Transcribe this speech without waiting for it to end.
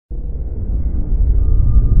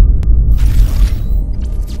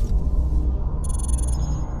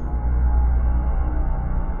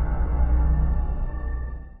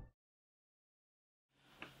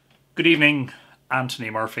Good evening, Anthony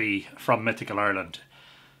Murphy from Mythical Ireland.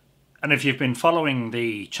 And if you've been following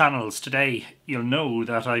the channels today, you'll know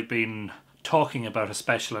that I've been talking about a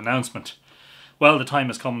special announcement. Well, the time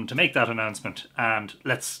has come to make that announcement, and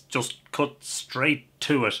let's just cut straight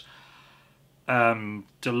to it.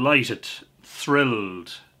 Delighted,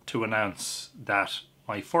 thrilled to announce that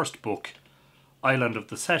my first book, Island of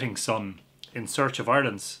the Setting Sun, In Search of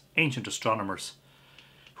Ireland's Ancient Astronomers,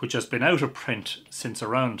 which has been out of print since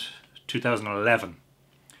around 2011,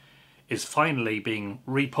 is finally being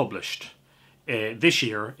republished this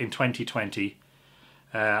year in 2020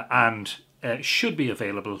 and should be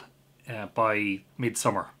available by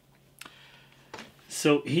midsummer.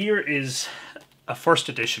 So here is a first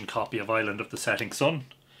edition copy of Island of the Setting Sun,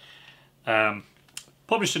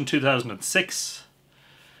 published in 2006,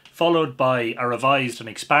 followed by a revised and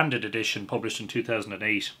expanded edition published in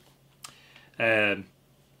 2008.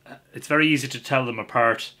 It's very easy to tell them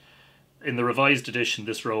apart. In the revised edition,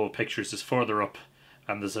 this row of pictures is further up,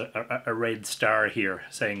 and there's a red star here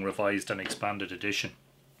saying revised and expanded edition.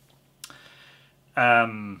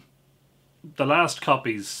 The last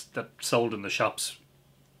copies that sold in the shops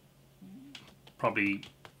probably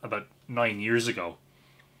about 9 years ago.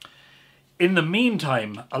 In the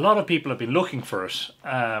meantime, a lot of people have been looking for it,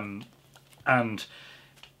 and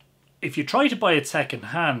if you try to buy it second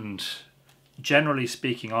hand, generally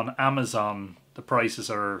speaking, on Amazon, the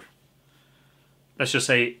prices are, let's just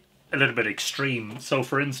say, a little bit extreme. So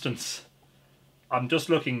for instance, I'm just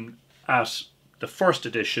looking at the first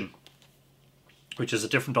edition, which is a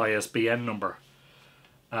different ISBN number,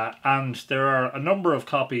 and there are a number of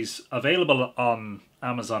copies available on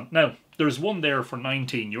Amazon. Now, there's one there for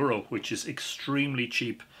 €19, which is extremely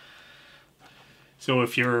cheap. So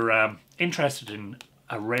if you're interested in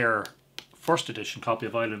a rare first edition copy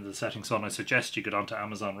of Island of the Setting Sun, I suggest you get onto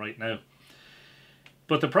Amazon right now.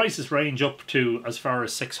 But the prices range up to as far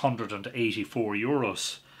as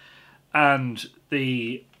 €684. And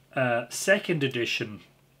the second edition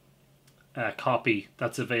copy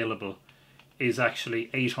that's available is actually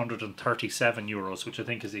 €837, which I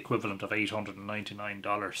think is the equivalent of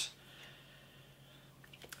 $899.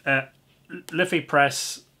 Liffey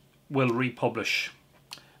Press will republish.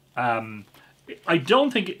 I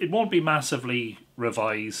don't think it won't be massively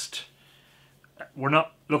revised. We're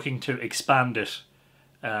not looking to expand it.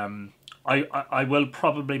 I will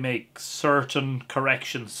probably make certain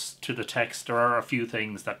corrections to the text. There are a few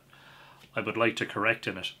things that I would like to correct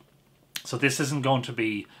in it. So this isn't going to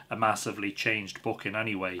be a massively changed book in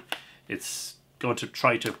any way. It's going to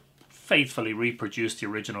try to faithfully reproduce the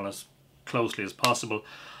original as closely as possible.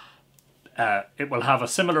 It will have a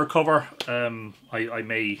similar cover. I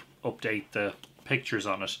may update the pictures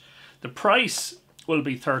on it. The price will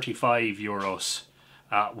be €35,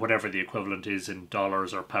 whatever the equivalent is in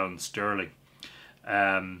dollars or pounds sterling.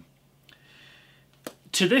 To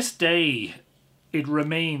this day, it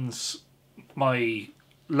remains my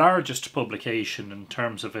largest publication in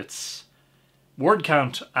terms of its word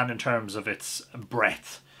count and in terms of its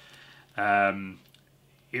breadth.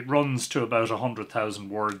 It runs to about 100,000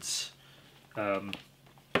 words.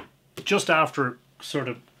 Just after, sort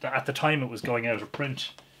of, at the time it was going out of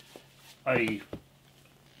print, I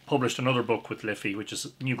published another book with Liffey, which is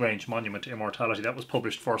Newgrange Monument to Immortality. That was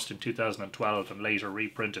published first in 2012 and later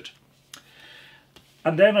reprinted.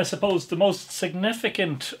 And then I suppose the most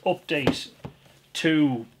significant update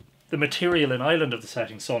to the material in Island of the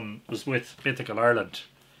Setting Sun was with Mythical Ireland,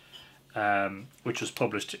 which was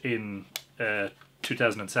published in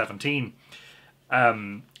 2017.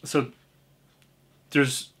 So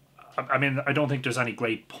there's, I mean, I don't think there's any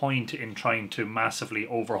great point in trying to massively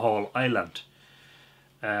overhaul Ireland.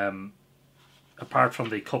 Apart from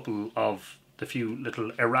the few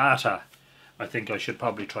little errata, I think I should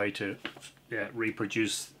probably try to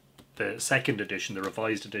reproduce the second edition, the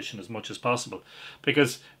revised edition, as much as possible.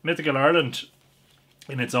 Because Mythical Ireland,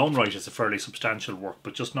 in its own right, is a fairly substantial work,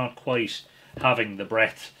 but just not quite having the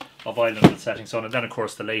breadth of Island of the Setting Sun. And then, of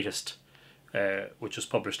course, the latest, which was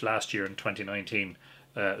published last year in 2019,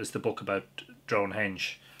 is the book about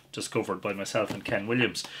Dronehenge, discovered by myself and Ken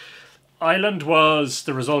Williams. Island was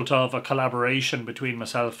the result of a collaboration between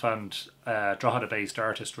myself and Drogheda-based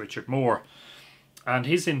artist Richard Moore, and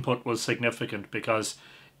his input was significant because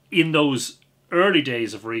in those early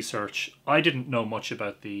days of research I didn't know much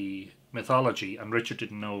about the mythology and Richard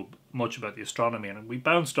didn't know much about the astronomy, and we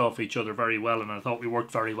bounced off each other very well, and I thought we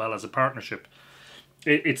worked very well as a partnership.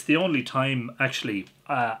 It's the only time actually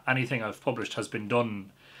anything I've published has been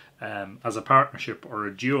done as a partnership or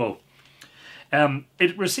a duo.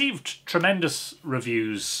 It received tremendous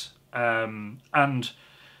reviews, and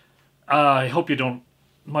I hope you don't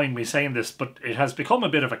mind me saying this, but it has become a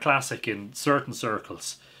bit of a classic in certain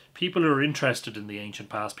circles. People who are interested in the ancient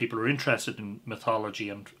past, people who are interested in mythology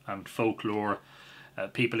and folklore,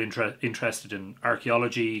 people interested in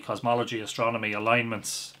archaeology, cosmology, astronomy,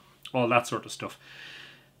 alignments, all that sort of stuff.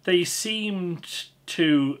 They seemed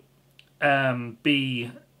to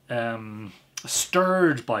be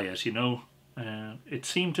stirred by it, you know. It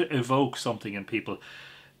seemed to evoke something in people.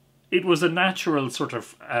 It was a natural sort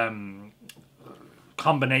of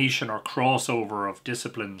combination or crossover of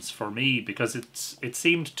disciplines for me, because it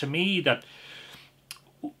seemed to me that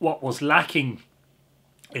what was lacking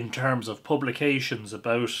in terms of publications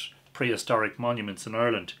about prehistoric monuments in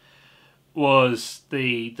Ireland was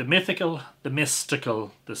the mythical, the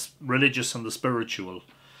mystical, the religious and the spiritual,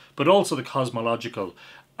 but also the cosmological.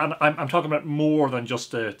 And I'm talking about more than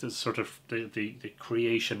just the sort of the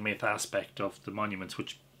creation myth aspect of the monuments,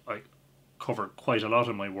 which I cover quite a lot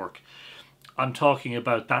in my work. I'm talking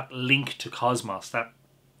about that link to cosmos, that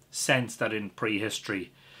sense that in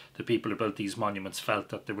prehistory the people who built these monuments felt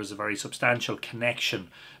that there was a very substantial connection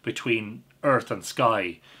between earth and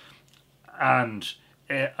sky. And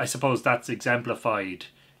I suppose that's exemplified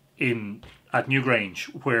at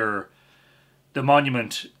Newgrange, where the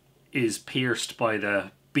monument is pierced by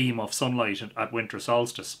the beam of sunlight at winter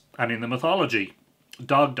solstice. And in the mythology,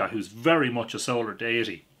 Dagda, who's very much a solar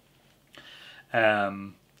deity,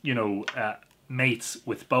 mates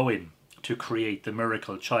with Bowen to create the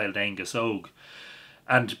miracle child Angus Og.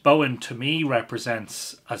 And Bowen to me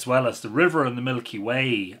represents, as well as the river and the Milky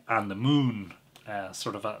Way and the moon,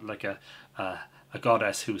 sort of like a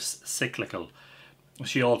goddess who's cyclical.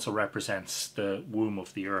 She also represents the womb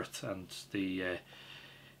of the earth and the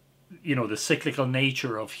cyclical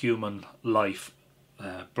nature of human life,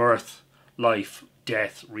 birth, life,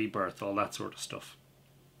 death, rebirth, all that sort of stuff.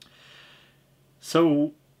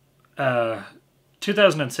 So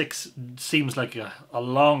 2006 seems like a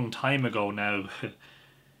long time ago now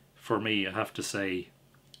for me, I have to say.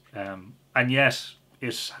 And yet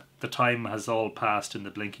the time has all passed in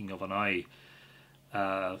the blinking of an eye.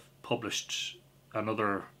 Published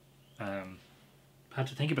another, I had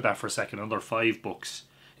to think about that for a second, another 5 books.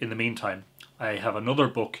 In the meantime, I have another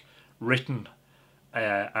book written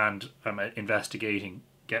and I'm investigating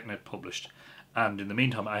getting it published. And in the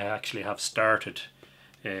meantime, I actually have started,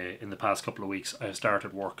 in the past couple of weeks, I have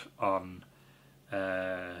started work on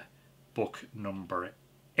book number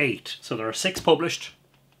 8. So there are 6 published.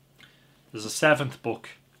 There's a 7th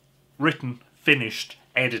book written, finished,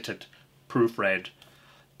 edited, proofread,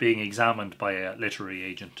 being examined by a literary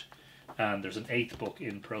agent. And there's an 8th book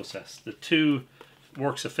in process. The 2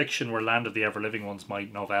 works of fiction were Land of the Ever-Living Ones, my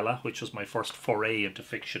novella, which was my first foray into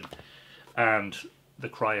fiction, and The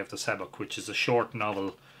Cry of the Sebok, which is a short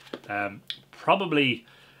novel, probably,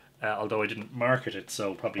 although I didn't market it,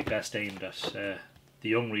 so probably best aimed at the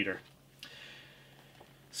young reader.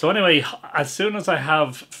 So anyway, as soon as I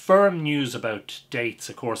have firm news about dates,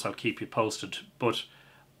 of course I'll keep you posted,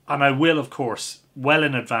 and I will, of course, well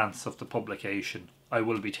in advance of the publication, I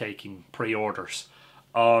will be taking pre-orders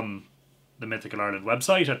on the Mythical Ireland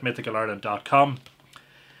website at mythicalireland.com,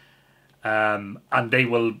 and they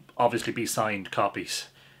will obviously be signed copies.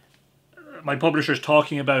 My publisher's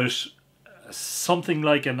talking about something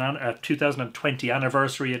like a 2020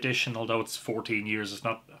 anniversary edition, although it's 14 years,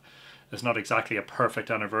 it's not exactly a perfect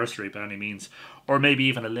anniversary by any means, or maybe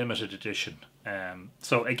even a limited edition.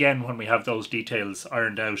 So again, when we have those details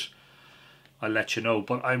ironed out, I'll let you know.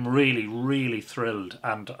 But I'm really, really thrilled,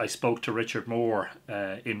 and I spoke to Richard Moore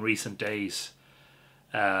in recent days.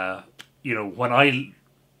 When I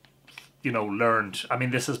learned, I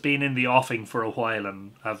mean, this has been in the offing for a while,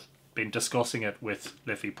 and I've been discussing it with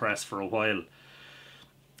Liffey Press for a while,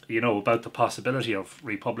 about the possibility of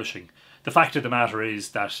republishing. The fact of the matter is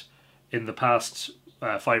that in the past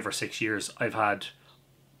 5 or 6 years, I've had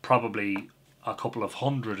probably a couple of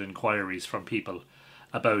hundred inquiries from people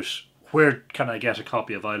about where can I get a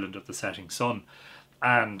copy of Island of the Setting Sun,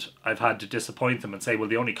 and I've had to disappoint them and say, well,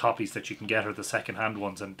 the only copies that you can get are the second-hand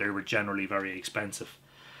ones, and they were generally very expensive.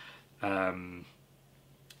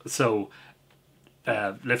 So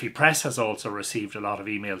Liffey Press has also received a lot of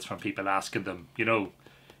emails from people asking them,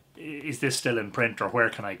 is this still in print, or where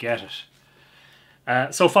can I get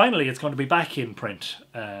it? So finally it's going to be back in print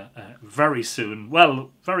very soon.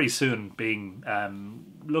 Well, very soon being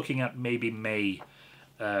looking at maybe May,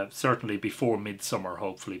 certainly before midsummer,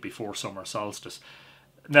 hopefully before summer solstice.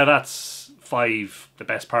 Now that's the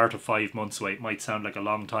best part of 5 months away. It might sound like a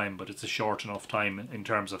long time, but it's a short enough time in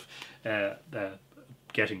terms of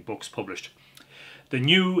getting books published. The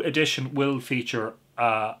new edition will feature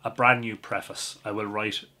a brand new preface. I will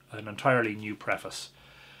write an entirely new preface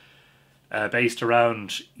based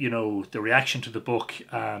around, you know, the reaction to the book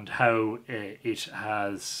and how it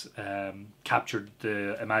has captured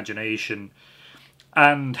the imagination,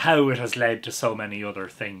 and how it has led to so many other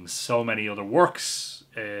things, so many other works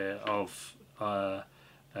of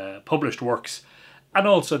published works, and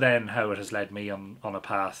also then how it has led me on a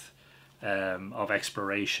path of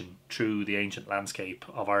exploration through the ancient landscape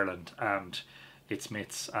of Ireland and its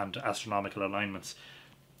myths and astronomical alignments.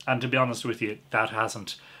 And to be honest with you, that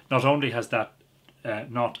hasn't, not only has that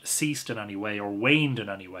not ceased in any way or waned in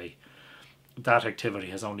any way, that activity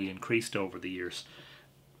has only increased over the years.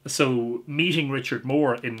 So meeting Richard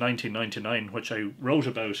Moore in 1999, which I wrote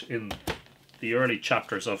about in the early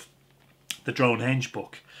chapters of the Dronehenge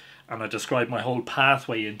book, and I described my whole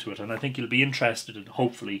pathway into it, and I think you'll be interested in,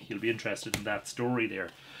 hopefully you'll be interested in that story there.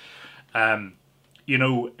 You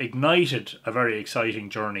know, ignited a very exciting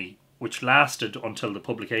journey which lasted until the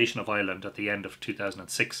publication of Ireland at the end of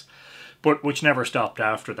 2006, but which never stopped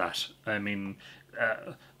after that. I mean,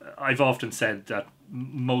 I've often said that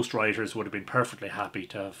most writers would have been perfectly happy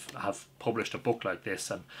to have published a book like this,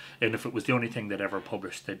 and if it was the only thing they'd ever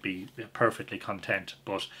published, they'd be perfectly content.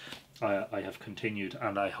 But I have continued,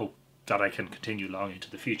 and I hope that I can continue long into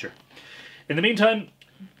the future. In the meantime,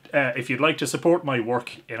 if you'd like to support my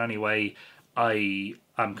work in any way, I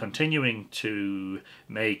am continuing to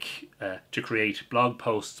create blog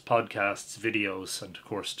posts, podcasts, videos, and of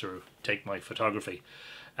course to take my photography.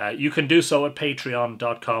 You can do so at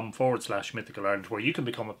patreon.com/Mythical Ireland, where you can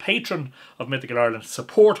become a patron of Mythical Ireland,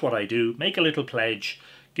 support what I do, make a little pledge,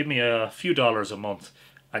 give me a few dollars a month,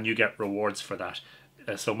 and you get rewards for that.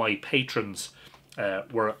 So my patrons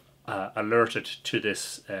were alerted to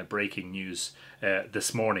this breaking news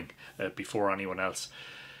this morning before anyone else.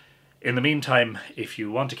 In the meantime, if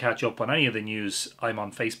you want to catch up on any of the news, I'm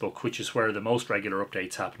on Facebook, which is where the most regular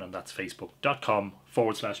updates happen, and that's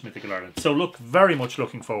facebook.com/Mythical Ireland. So very much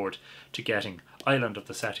looking forward to getting Island of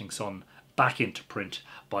the Setting Sun back into print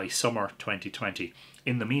by summer 2020.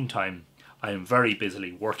 In the meantime, I am very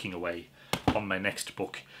busily working away on my next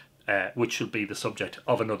book, which will be the subject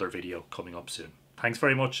of another video coming up soon. Thanks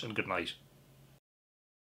very much and good night.